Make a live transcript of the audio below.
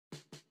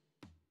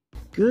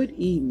Good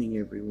evening,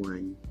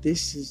 everyone.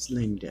 This is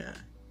Linda.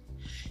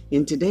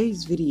 In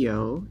today's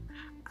video,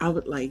 I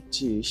would like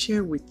to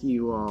share with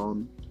you all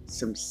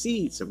some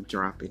seeds I'm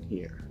dropping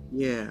here.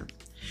 Yeah.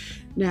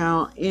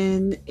 Now,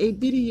 in a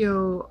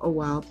video a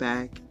while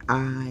back,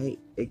 I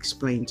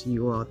explained to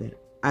you all that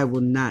I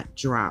will not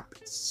drop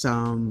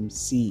some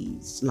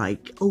seeds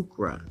like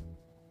okra.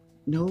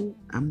 No,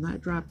 I'm not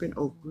dropping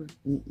okra.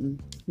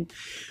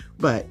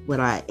 But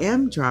what I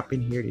am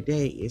dropping here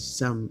today is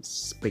some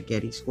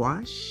spaghetti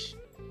squash.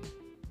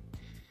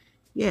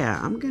 Yeah,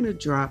 I'm going to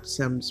drop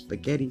some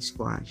spaghetti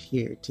squash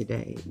here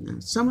today. Now,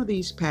 some of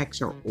these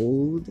packs are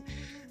old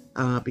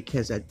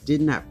because I did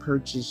not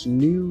purchase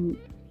new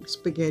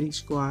spaghetti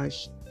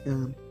squash.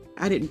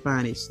 I didn't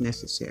find it's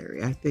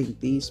necessary. I think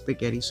these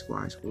spaghetti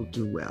squash will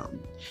do well.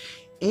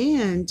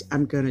 And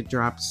I'm going to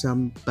drop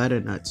some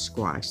butternut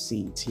squash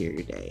seeds here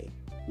today.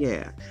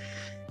 Yeah.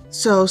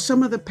 So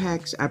some of the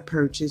packs I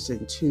purchased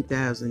in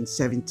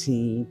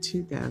 2017,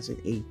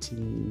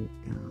 2018,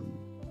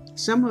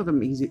 some of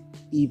them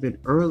even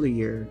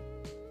earlier,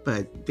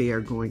 but they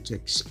are going to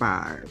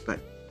expire.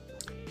 But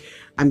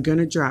I'm going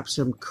to drop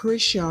some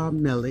Kershaw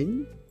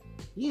melon.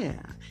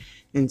 Yeah.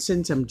 And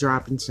since I'm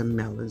dropping some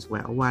melons,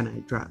 well, why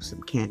not drop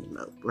some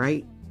cantaloupe,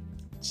 right?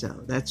 So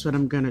that's what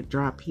I'm going to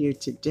drop here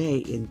today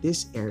in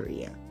this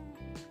area.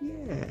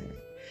 Yeah.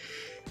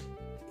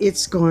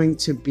 It's going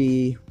to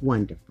be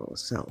wonderful.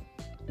 So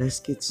let's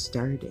get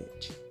started.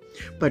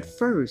 But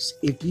first,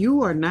 if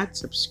you are not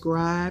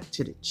subscribed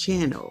to the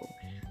channel,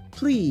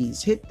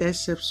 please hit that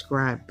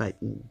subscribe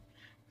button.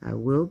 I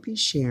will be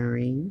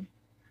sharing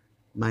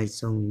my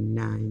Zone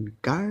 9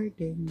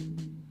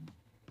 garden.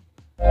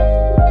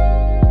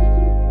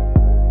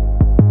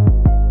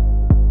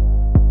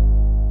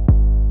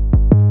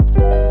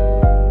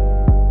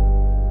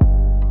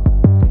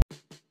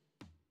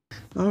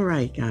 All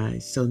right,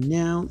 guys, so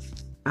now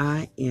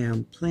I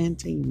am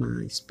planting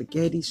my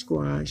spaghetti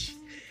squash.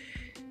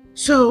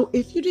 So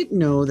if you didn't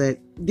know that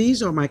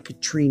these are my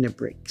Katrina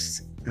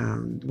bricks,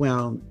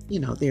 well, you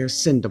know, they're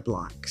cinder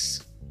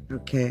blocks,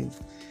 okay?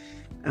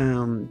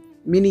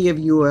 Many of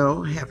you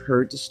all have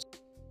heard the story.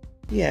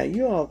 Yeah,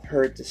 you all have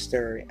heard the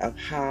story of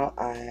how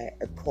I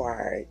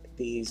acquired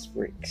these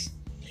bricks.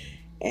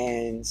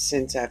 And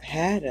since I've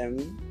had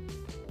them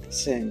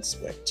since,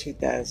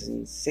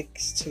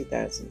 2006,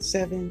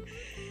 2007,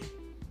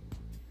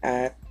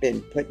 I've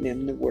been putting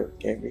them to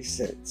work ever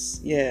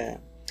since. Yeah,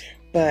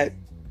 but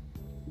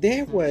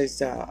there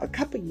was a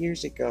couple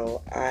years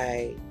ago,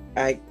 I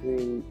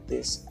grew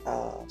this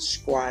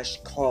squash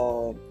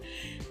called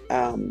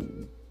a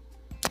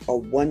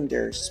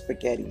Wonder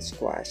Spaghetti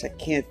Squash. I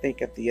can't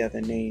think of the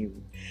other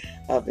name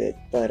of it,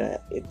 but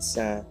it's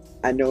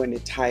I know in the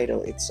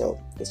title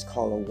it's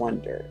called a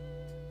Wonder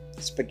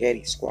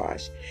Spaghetti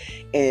Squash,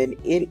 and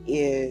it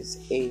is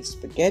a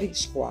spaghetti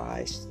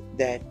squash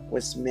that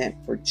was meant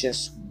for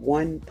just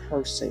one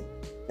person.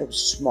 It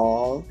was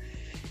small,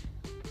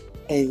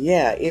 and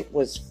yeah, it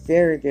was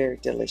very, very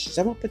delicious.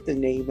 I'm gonna put the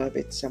name of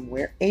it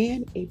somewhere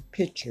and a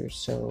picture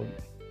so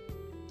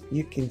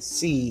you can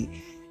see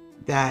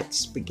that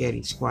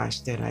spaghetti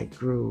squash that I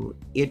grew.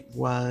 It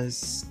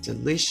was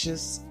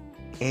delicious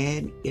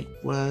and it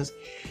was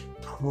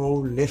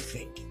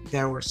prolific.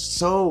 There were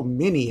so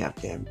many of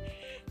them.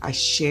 I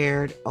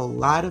shared a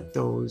lot of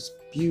those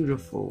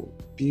beautiful,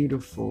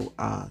 beautiful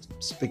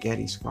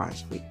spaghetti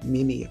squash with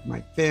many of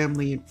my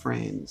family and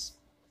friends.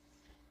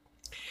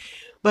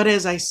 But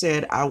as I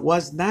said, I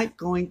was not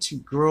going to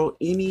grow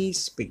any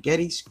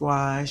spaghetti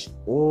squash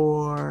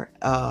or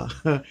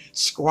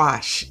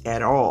squash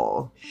at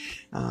all.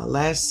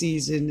 Last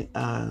season,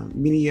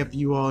 many of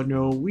you all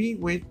know we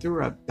went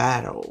through a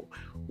battle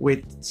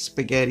with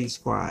spaghetti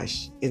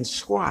squash and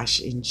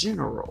squash in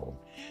general.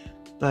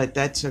 But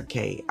that's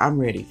okay. I'm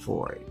ready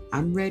for it.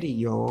 I'm ready,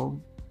 y'all.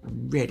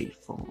 I'm ready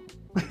for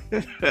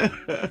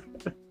it.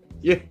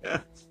 Yeah.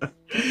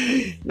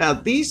 Now,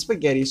 these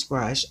spaghetti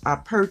squash I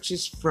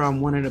purchased from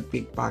one of the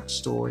big box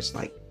stores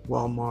like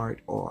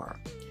Walmart or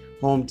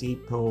Home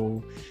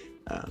Depot,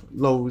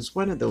 Lowe's,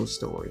 one of those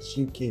stores.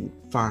 You can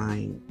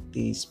find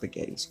these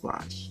spaghetti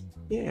squash.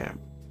 Yeah.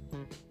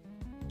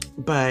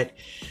 But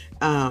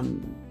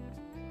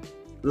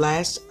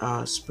last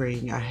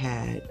spring I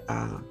had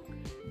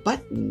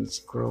buttons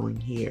growing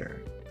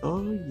here.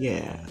 Oh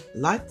yeah,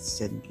 lots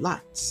and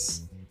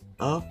lots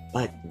of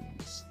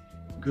buttons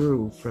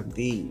grew from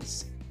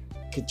these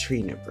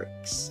Katrina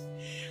bricks.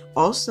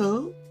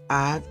 Also,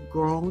 I've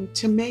grown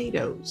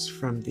tomatoes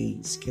from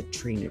these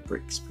Katrina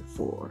bricks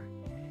before,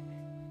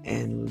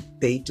 and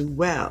they do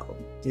well.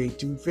 They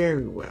do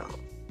very well.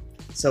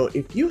 So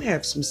if you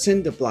have some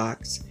cinder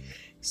blocks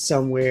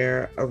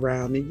somewhere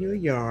around in your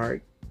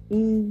yard,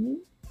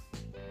 you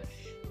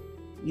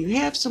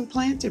have some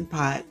planting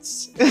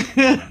pots.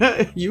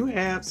 You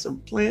have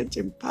some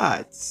planting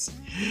pots.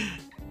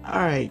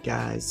 All right,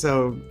 guys.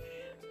 So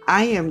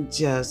I am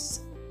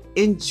just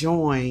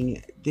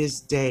enjoying this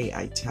day,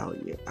 I tell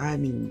you.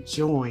 I'm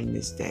enjoying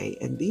this day.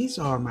 And these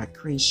are my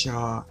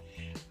Crenshaw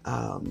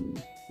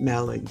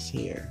melons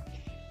here.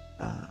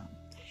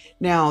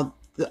 Now,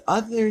 The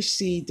other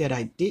seed that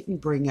I didn't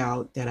bring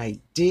out that I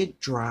did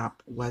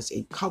drop was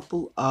a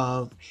couple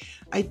of,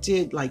 I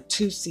did like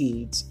 2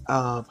 seeds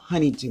of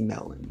honeydew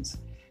melons.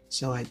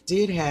 So I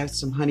did have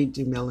some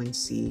honeydew melon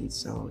seeds.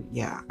 So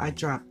yeah, I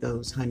dropped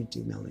those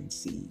honeydew melon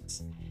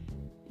seeds.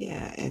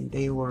 Yeah, and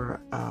they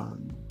were,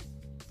 I'm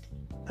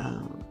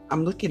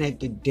looking at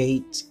the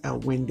date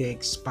when they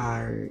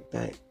expired,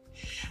 but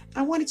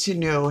I wanted to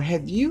know,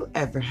 have you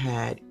ever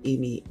had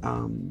any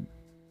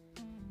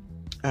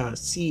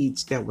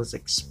seeds that was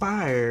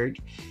expired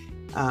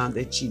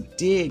that you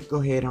did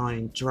go ahead on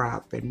and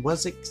drop, and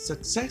was it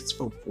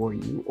successful for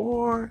you,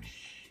 or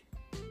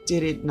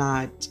did it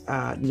not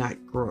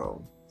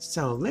grow?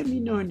 So let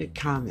me know in the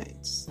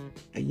comments.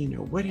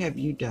 What have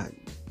you done?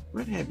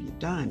 What have you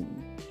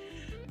done?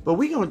 But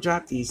we're gonna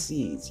drop these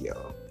seeds,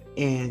 y'all,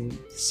 and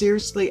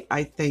seriously,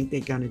 I think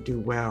they're gonna do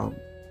well.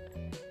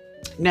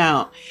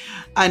 Now,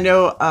 I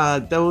know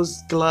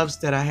those gloves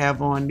that I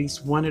have on, at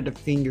least one of the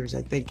fingers,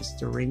 I think it's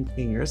the ring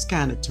finger, it's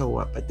kind of toe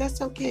up, but that's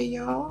okay,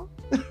 y'all.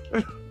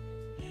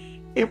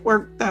 It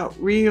worked out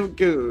real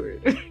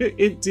good.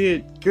 It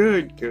did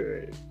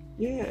good.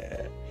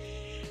 Yeah.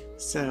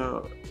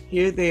 So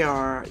here they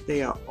are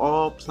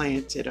all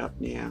planted up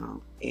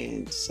now.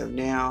 And so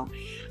now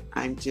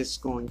I'm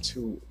just going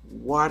to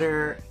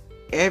water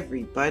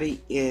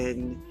everybody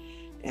in,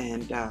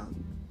 and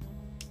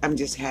I'm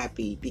just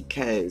happy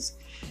because,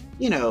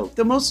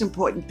 the most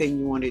important thing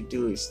you want to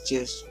do is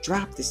just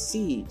drop the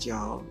seed,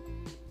 y'all.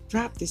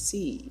 Drop the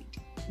seed.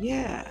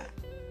 Yeah.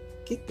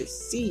 Get the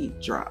seed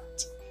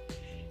dropped.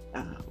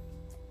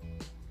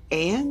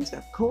 And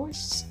of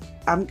course,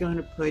 I'm going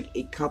to put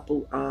a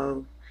couple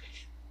of,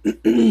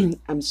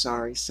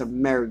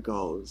 some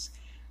marigolds.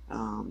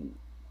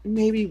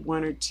 Maybe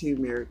 1 or 2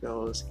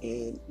 marigolds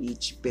in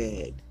each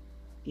bed.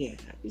 Yeah,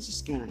 you're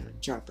just going to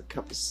drop a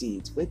couple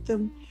seeds with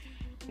them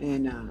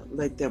and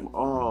let them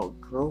all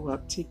grow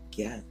up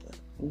together.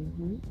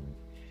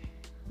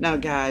 Now,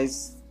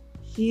 guys,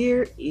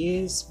 here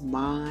is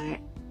my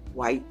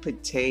white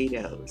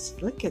potatoes.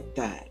 Look at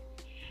that.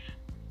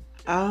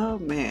 Oh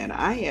man,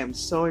 I am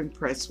so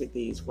impressed with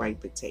these white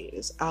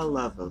potatoes. I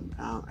love them.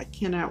 I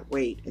cannot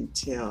wait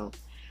until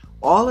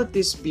all of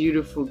this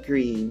beautiful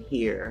green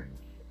here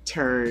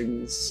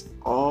turns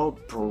all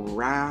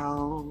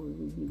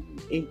brown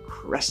and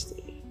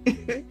crusty.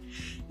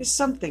 It's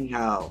something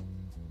how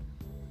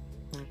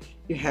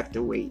you have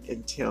to wait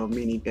until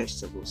many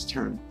vegetables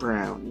turn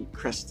brown and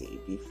crusty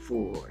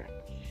before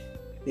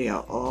they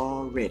are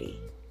all ready.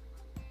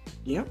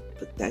 Yep,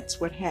 but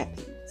that's what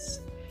happens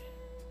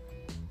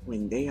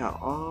when they are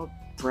all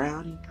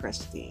brown and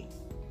crusty.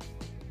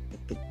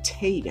 The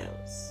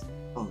potatoes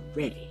are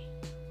ready.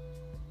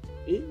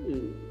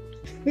 Ooh.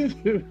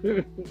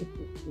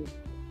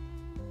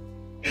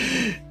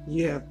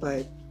 Yeah,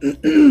 but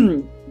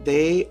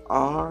they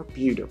are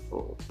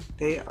beautiful.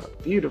 They are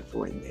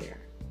beautiful in there.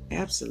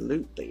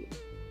 Absolutely.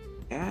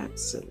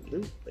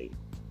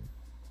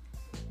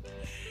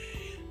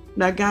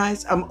 Now,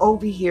 guys, I'm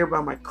over here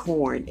by my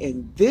corn,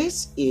 and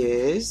this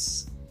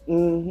is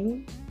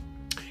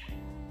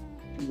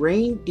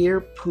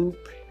reindeer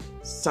poop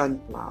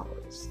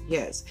sunflowers.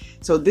 Yes.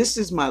 So this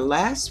is my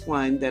last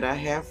one that I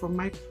have from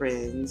my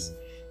friends,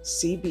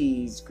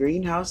 CB's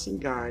Greenhouse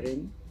and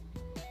Garden.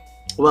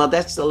 Well,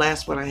 that's the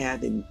last one I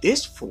have in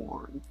this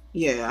form.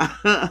 Yeah.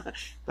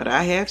 But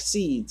I have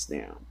seeds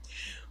now.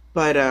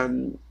 But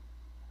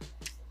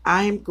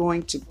I'm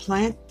going to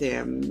plant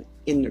them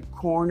in the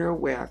corner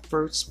where I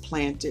first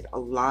planted a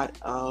lot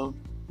of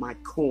my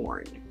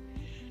corn.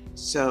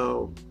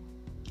 So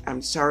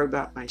I'm sorry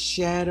about my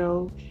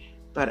shadow,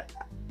 but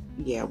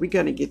yeah, we're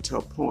going to get to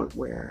a point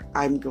where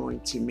I'm going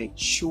to make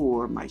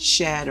sure my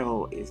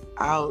shadow is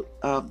out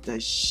of the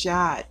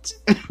shot.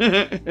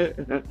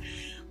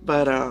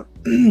 But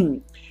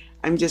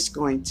I'm just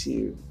going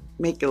to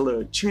make a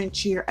little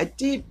trench here. I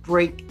did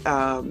break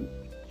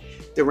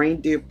the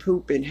reindeer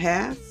poop in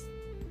half,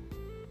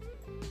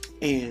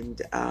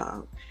 and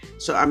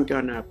so I'm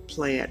gonna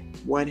plant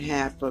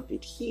 1/2 of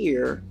it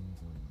here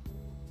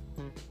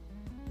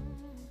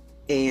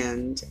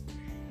and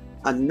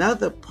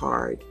another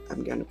part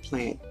I'm gonna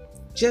plant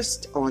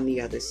just on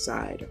the other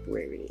side of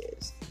where it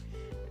is.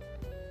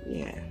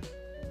 Yeah.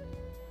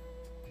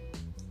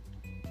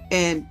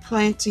 And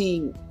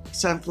planting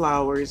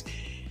sunflowers,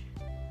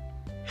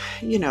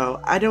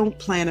 I don't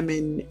plant them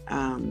in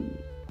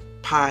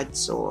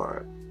pots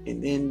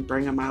and then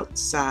bring them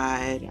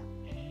outside.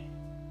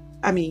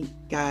 I mean,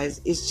 guys,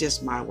 it's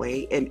just my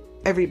way, and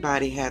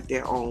everybody have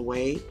their own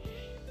way,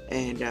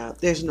 and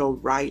there's no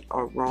right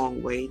or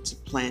wrong way to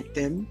plant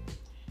them.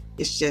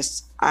 It's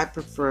just I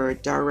prefer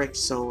direct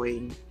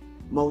sowing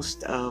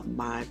most of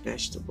my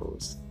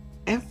vegetables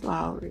and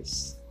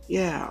flowers.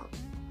 Yeah.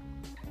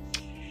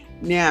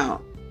 Now,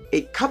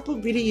 a couple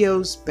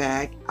videos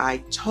back, I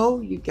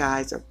told you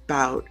guys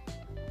about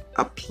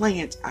a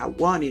plant I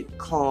wanted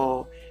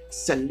called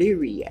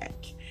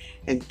Celeriac.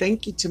 And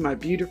thank you to my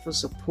beautiful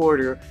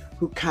supporter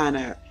who kind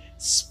of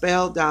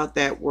spelled out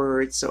that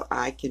word so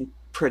I can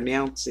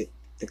pronounce it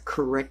the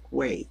correct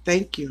way.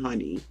 Thank you,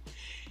 honey.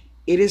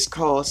 It is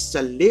called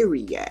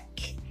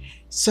Celeriac.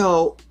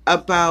 So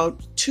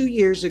about 2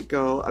 years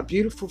ago, a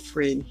beautiful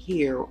friend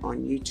here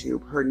on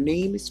YouTube, her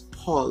name is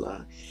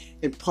Paula,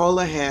 and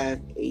Paula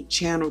had a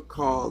channel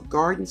called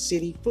Garden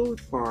City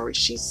Food Forest.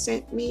 She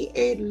sent me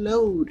a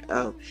load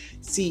of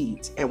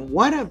seeds, and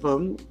one of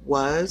them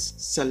was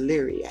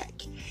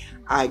celeriac.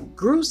 I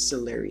grew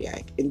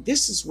celeriac, and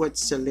this is what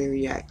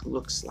celeriac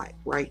looks like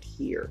right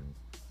here.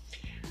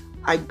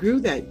 I grew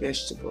that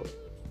vegetable.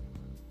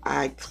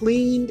 I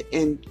cleaned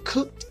and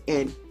cooked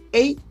and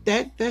ate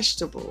that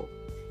vegetable.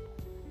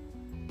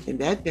 And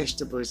that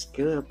vegetable is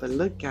good, but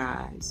look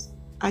guys,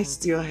 I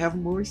still have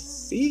more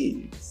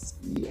seeds.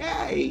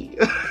 Yay!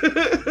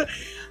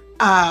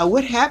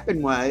 What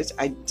happened was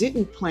I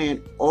didn't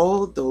plant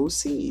all those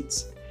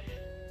seeds.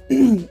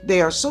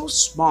 They are so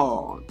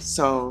small.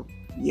 So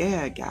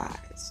yeah,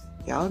 guys,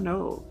 y'all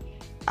know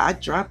I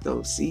dropped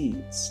those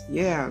seeds.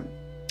 Yeah.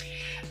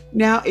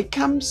 Now it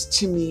comes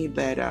to me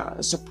that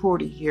a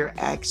supporter here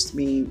asked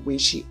me, when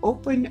she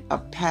opened a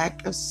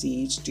pack of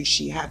seeds, do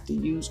she have to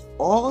use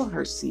all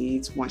her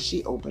seeds once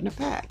she opened a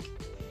pack?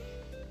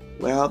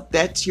 Well,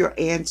 that's your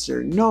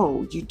answer.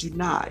 No, you do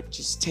not.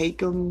 Just take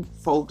them,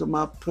 fold them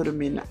up, put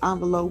them in an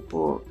envelope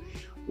or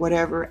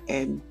whatever,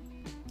 and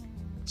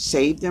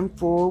save them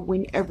for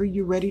whenever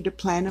you're ready to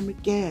plant them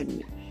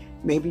again.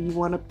 Maybe you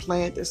want to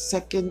plant a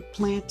second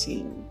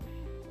planting,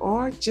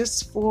 or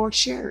just for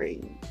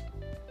sharing.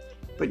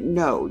 But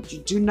no, you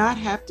do not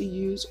have to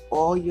use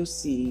all your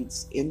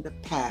seeds in the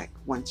pack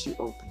once you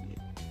open it.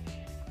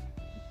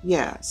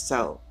 Yeah,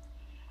 so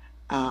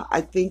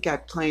I think I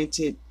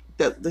planted,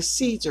 the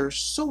seeds are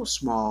so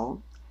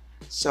small,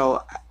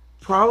 so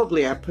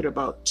probably I put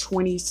about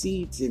 20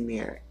 seeds in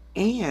there,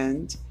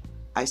 and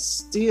I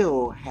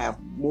still have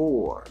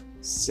more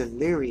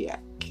celeriac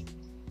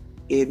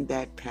in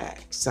that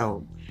pack.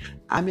 So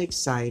I'm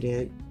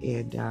excited,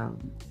 and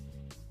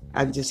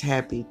I'm just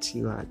happy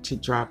to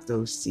drop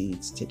those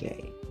seeds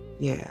today.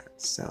 Yeah,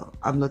 so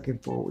I'm looking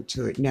forward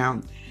to it. Now,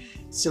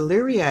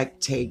 celeriac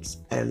takes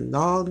a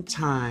long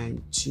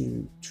time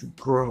to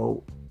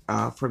grow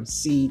from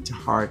seed to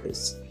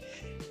harvest.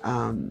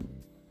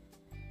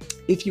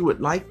 If you would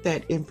like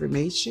that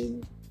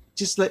information,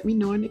 just let me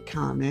know in the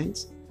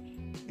comments,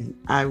 and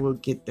I will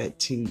get that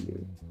to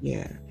you.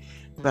 Yeah,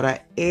 but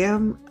I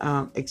am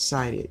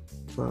excited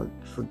for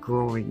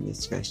growing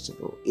this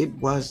vegetable. It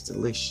was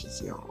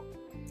delicious, y'all.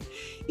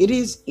 It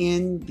is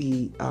in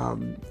the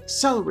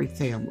celery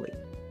family.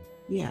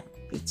 Yeah,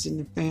 it's in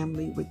the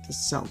family with the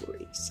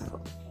celery.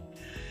 So,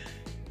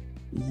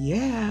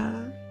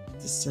 yeah,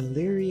 the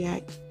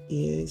celeriac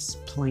is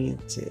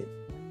planted.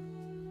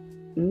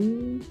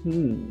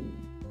 Isn't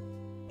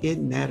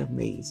that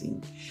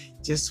amazing?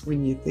 Just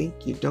when you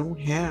think you don't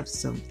have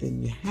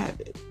something, you have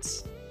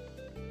it.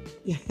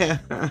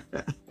 Yeah.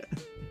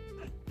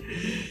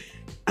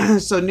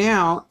 So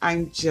now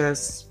I'm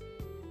just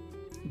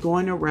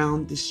going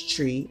around this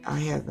tree. I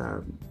have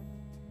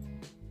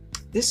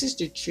this is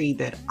the tree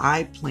that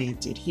I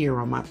planted here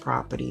on my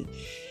property,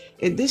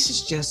 and this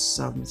is just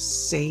some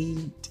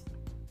saved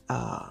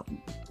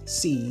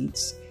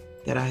seeds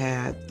that I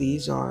have.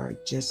 These are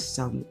just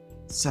some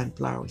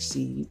sunflower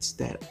seeds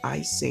that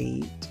I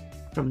saved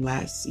from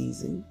last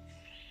season,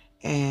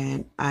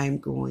 and I'm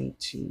going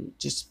to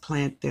just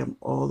plant them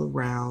all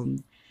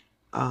around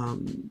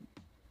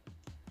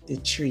the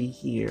tree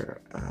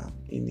here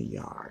in the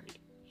yard.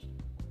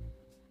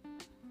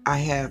 I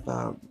have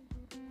a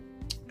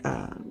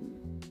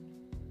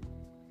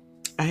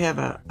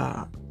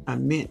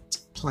mint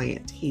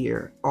plant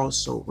here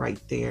also right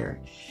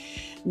there.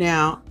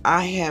 Now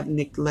I have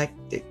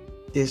neglected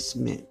this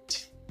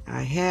mint.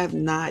 I have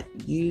not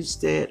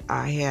used it.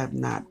 I have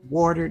not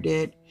watered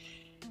it.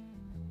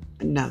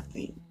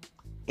 Nothing.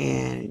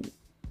 And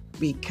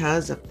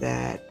because of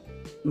that,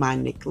 my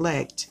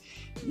neglect,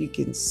 you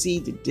can see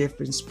the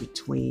difference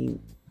between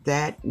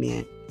that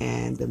mint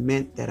and the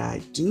mint that I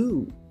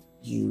do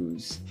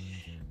use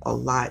a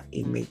lot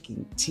in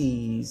making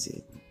teas,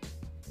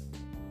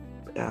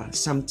 and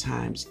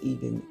sometimes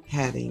even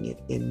having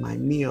it in my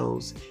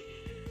meals.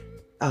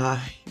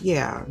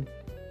 Yeah,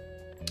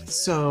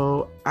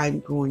 so I'm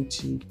going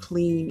to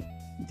clean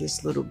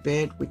this little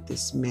bed with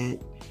this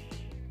mint,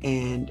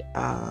 and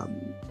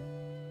I'm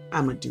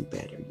gonna do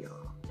better,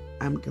 y'all.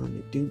 I'm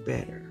gonna do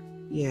better.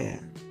 Yeah,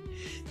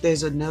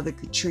 there's another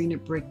Katrina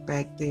brick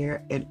back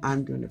there, and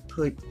I'm gonna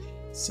put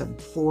some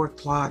 4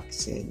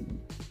 o'clocks and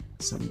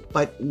some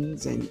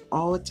buttons and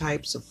all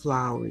types of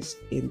flowers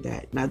in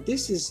that. Now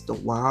this is the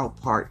wild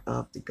part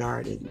of the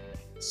garden,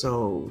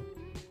 so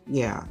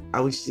yeah, I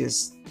was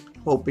just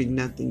hoping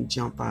nothing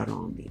jump out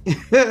on me.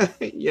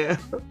 Yeah,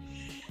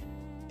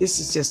 this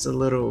is just a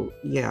little,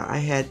 yeah, I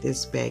had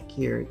this back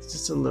here. It's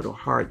just a little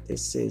heart that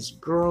says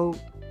grow.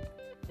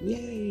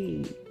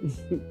 Yay.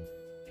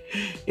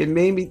 It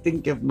made me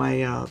think of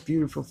my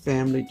beautiful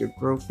family, the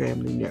Grow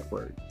Family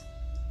Network.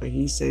 But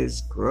he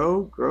says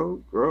grow, grow,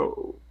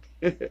 grow.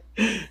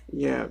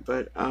 Yeah,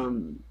 but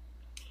I'm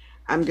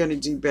gonna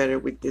do better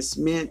with this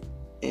mint,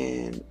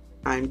 and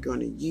I'm going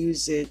to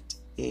use it,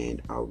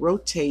 and I'll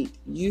rotate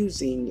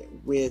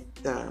using with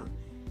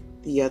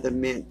the other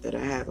mint that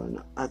I have on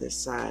the other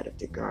side of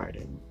the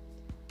garden,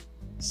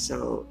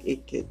 so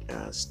it could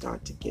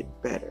start to get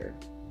better.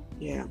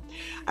 Yeah,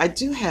 I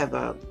do have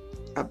a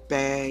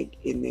bag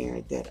in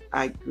there that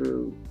I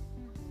grew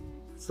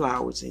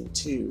flowers in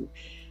too.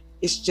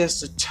 It's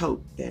just a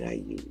tote that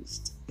I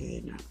used,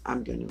 and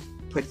I'm gonna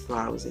put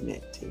flowers in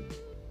that too.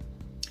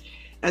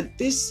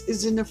 This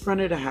is in the front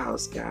of the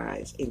house,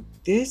 guys, and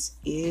this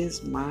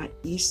is my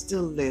Easter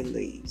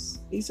lilies.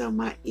 These are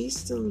my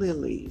Easter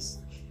lilies.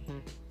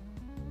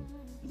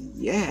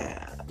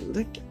 Yeah,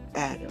 look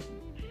at them.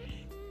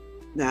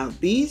 Now,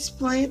 these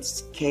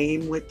plants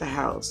came with the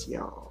house,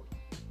 y'all.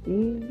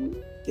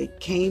 They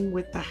came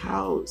with the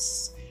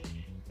house,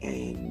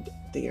 and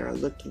they are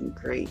looking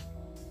great.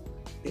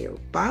 They're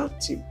about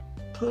to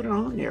put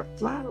on their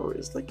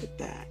flowers. Look at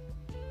that.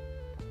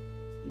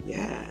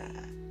 Yeah.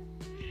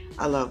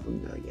 I love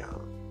them though,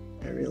 y'all.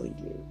 I really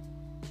do.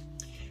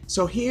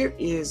 So here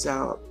is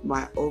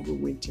my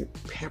overwintered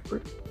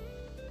pepper.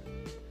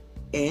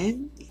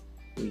 And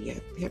we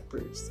have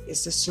peppers.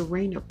 It's a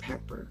serena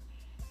pepper.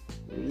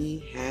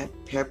 We have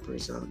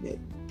peppers on it.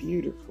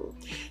 Beautiful.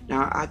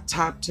 Now I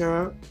topped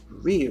her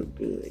real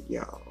good,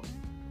 y'all.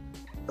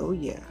 Oh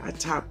yeah, I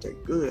topped her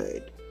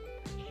good.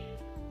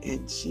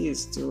 And she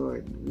is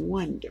doing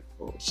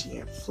wonderful. She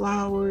has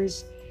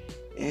flowers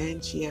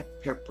and she has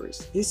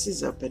peppers. This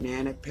is a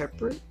banana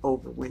pepper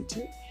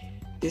overwintered.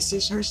 This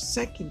is her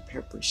second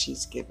pepper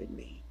she's given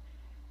me.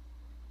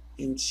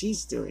 And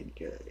she's doing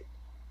good.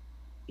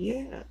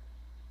 Yeah.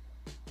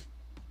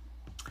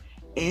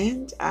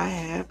 And I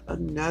have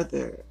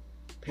another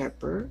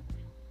pepper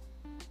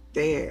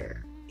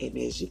there. And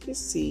as you can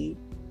see,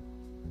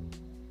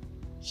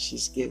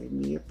 she's giving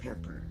me a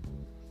pepper.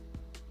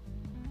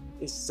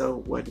 It's so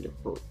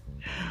wonderful.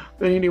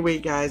 But anyway,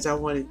 guys, I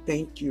want to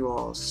thank you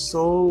all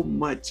so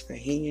much for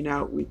hanging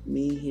out with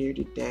me here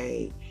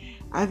today.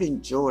 I've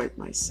enjoyed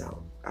myself.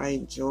 I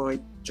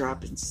enjoyed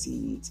dropping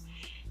seeds.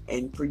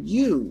 And for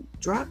you,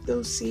 drop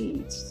those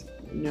seeds.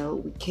 You know,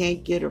 we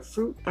can't get a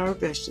fruit or a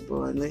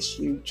vegetable unless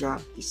you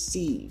drop the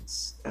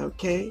seeds.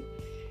 Okay?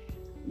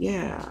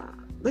 Yeah,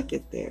 look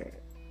at there.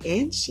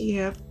 And she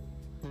have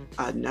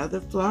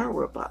another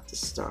flower about to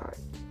start.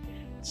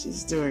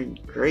 She's doing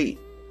great.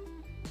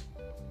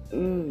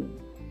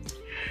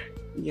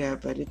 Yeah,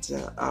 but it's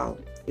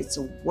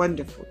a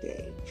wonderful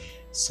day.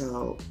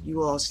 So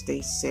you all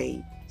stay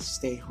safe,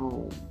 stay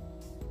home.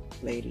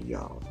 Later,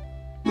 y'all.